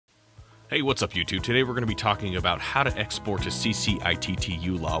Hey, what's up YouTube? Today we're going to be talking about how to export to CCITT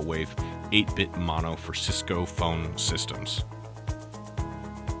u-law.wav 8-bit mono for Cisco Phone Systems.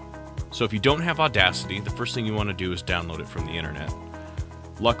 So if you don't have Audacity, the first thing you want to do is download it from the internet.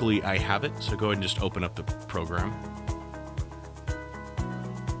 Luckily I have it, so go ahead and just open up the program.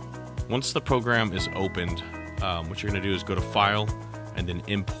 Once the program is opened, what you're going to do is go to File and then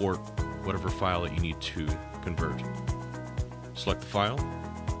import whatever file that you need to convert. Select the file.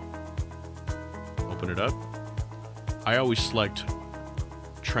 Open it up. I always select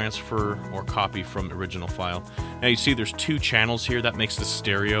transfer or copy from original file. Now you see there's two channels here. That makes the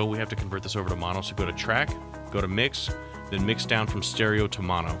stereo. We have to convert this over to mono. So go to track, go to mix, then mix down from stereo to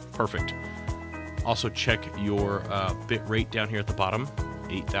mono. Perfect. Also check your bit rate down here at the bottom.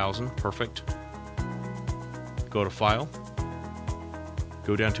 8000. Perfect. Go to file.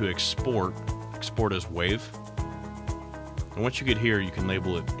 Go down to export. Export as WAV. And once you get here, you can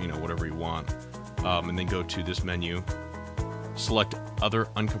label it, whatever you want. And then go to this menu, select other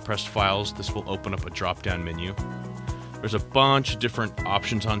uncompressed files. This will open up a drop-down menu. There's a bunch of different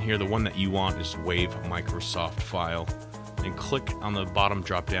options on here. The one that you want is WAV Microsoft file. And click on the bottom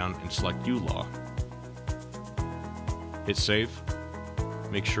drop-down and select u-law. Hit save.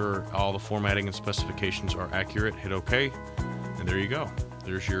 Make sure all the formatting and specifications are accurate. Hit OK. And there you go.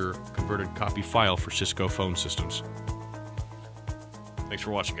 There's your converted copy file for Cisco Phone Systems. Thanks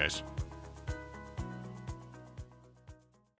for watching, guys.